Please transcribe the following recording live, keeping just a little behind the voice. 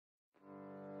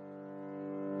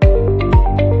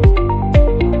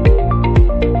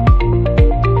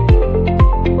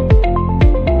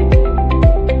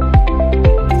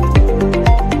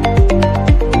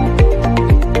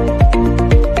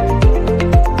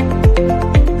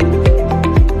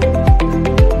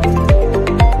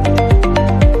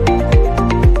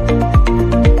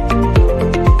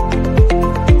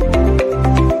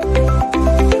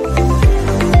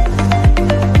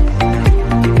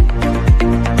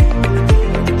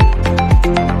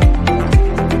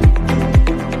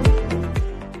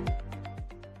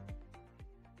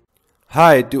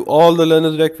Hi to all the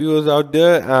Learners Deck viewers out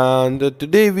there, and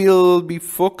today we'll be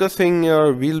focusing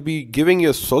or we'll be giving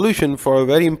you a solution for a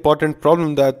very important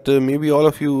problem that maybe all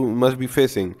of you must be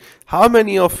facing. How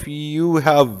many of you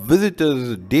have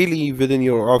visitors daily within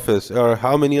your office, or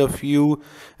how many of you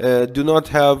do not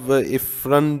have a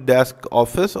front desk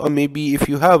office, or maybe if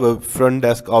you have a front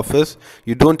desk office,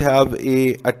 you don't have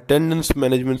a attendance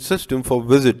management system for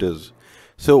visitors?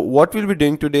 So what we'll be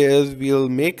doing today is we'll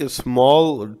make a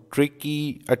small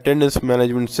tricky attendance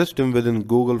management system within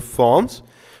Google Forms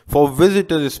for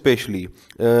visitors especially.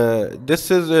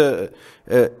 This is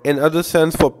in other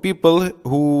sense for people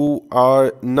who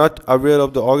are not aware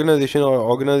of the organization, or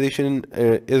organization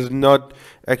is not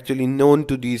actually known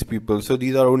to these people. So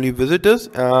these are only visitors,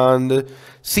 and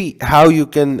see how you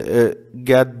can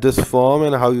get this form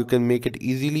and how you can make it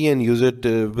easily and use it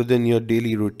within your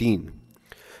daily routine.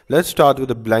 Let's start with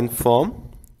a blank form.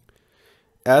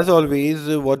 As always,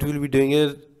 what we'll be doing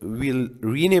is we'll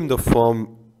rename the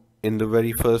form in the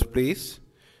very first place.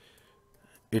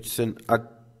 It's an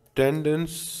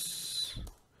attendance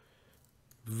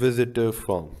visitor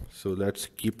form. So let's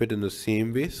keep it in the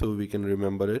same way so we can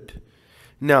remember it.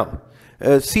 Now,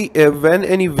 when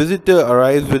any visitor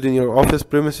arrives within your office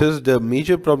premises, the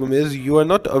major problem is you are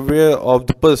not aware of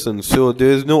the person. So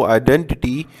there is no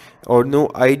identity or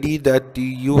no ID that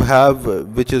you have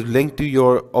which is linked to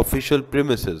your official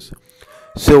premises.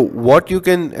 So what you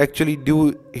can actually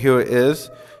do here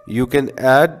is you can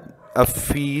add a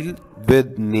field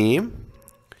with name.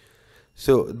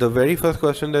 So the very first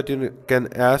question that you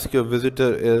can ask your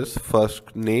visitor is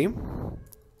first name.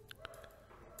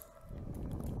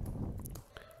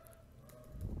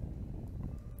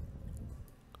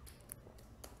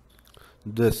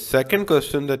 The second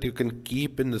question that you can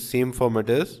keep in the same format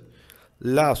is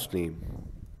last name.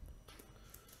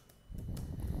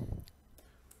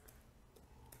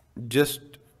 Just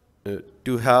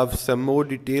to have some more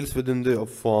details within the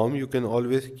form, you can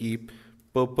always keep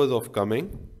purpose of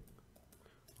coming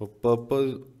or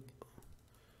purpose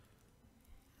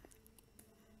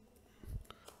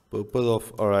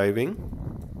of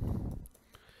arriving,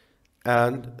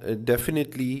 and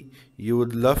definitely you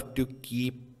would love to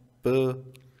keep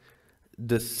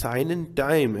the sign-in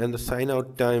time and the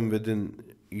sign-out time within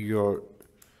your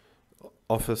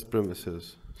office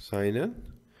premises. Sign in,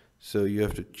 so you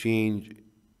have to change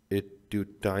it to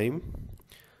time,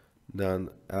 then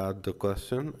add the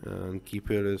question and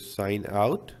keep it as sign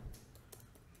out,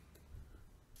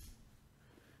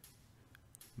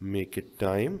 make it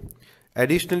time.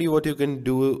 Additionally, what you can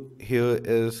do here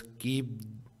is keep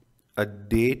a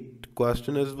date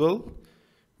question as well,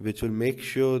 which will make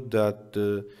sure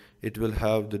that it will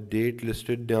have the date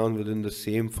listed down within the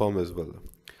same form as well.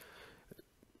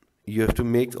 You have to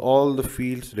make all the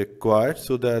fields required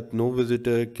so that no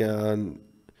visitor can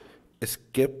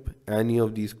skip any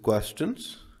of these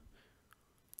questions,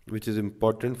 which is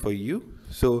important for you.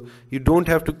 So you don't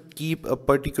have to keep a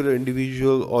particular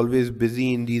individual always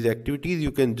busy in these activities.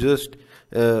 You can just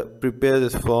prepare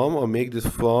this form or make this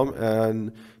form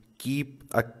and keep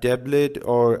a tablet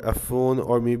or a phone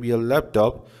or maybe a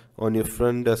laptop on your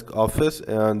front desk office,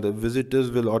 and the visitors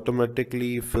will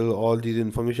automatically fill all these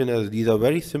information, as these are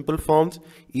very simple forms,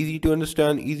 easy to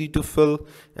understand, easy to fill,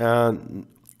 and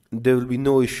there will be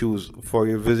no issues for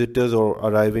your visitors or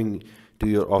arriving to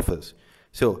your office.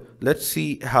 So let's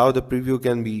see how the preview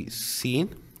can be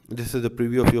seen. This is the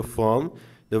preview of your form.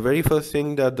 The very first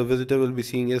thing that the visitor will be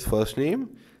seeing is first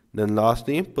name, then last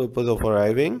name, purpose of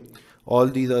arriving. All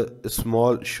these are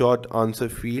small short answer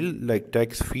field like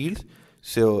text fields.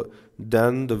 So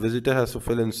then the visitor has to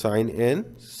fill in sign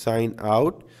in, sign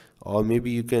out, or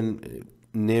maybe you can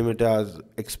name it as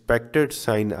expected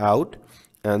sign out,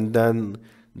 and then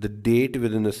the date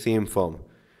within the same form.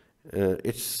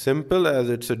 It's simple as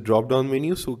it's a drop down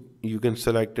menu, so you can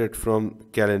select it from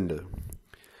calendar.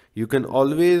 You can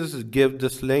always give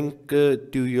this link to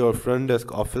your front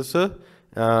desk officer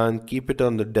and keep it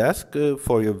on the desk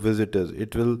for your visitors.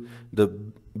 The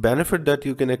benefit that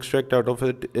you can extract out of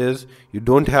it is you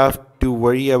don't have to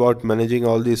worry about managing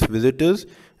all these visitors,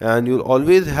 and you'll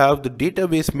always have the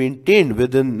database maintained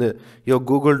within your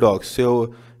Google Docs.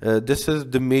 So this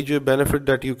is the major benefit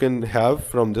that you can have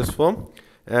from this form,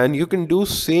 and you can do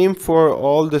same for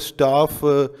all the staff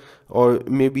or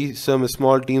maybe some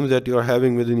small teams that you are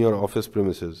having within your office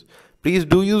premises. Please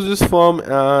do use this form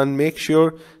and make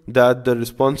sure that the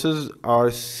responses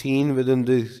are seen within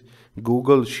these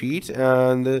Google Sheets,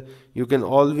 and you can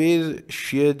always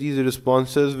share these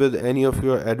responses with any of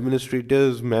your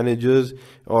administrators, managers,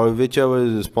 or whichever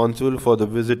is responsible for the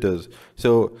visitors.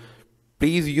 So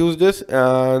please use this,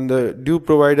 and do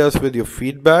provide us with your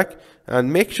feedback,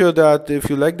 and make sure that if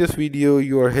you like this video,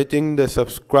 you are hitting the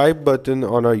subscribe button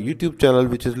on our YouTube channel,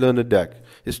 which is LearnerDeck.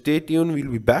 Stay tuned,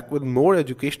 we'll be back with more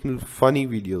educational funny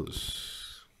videos.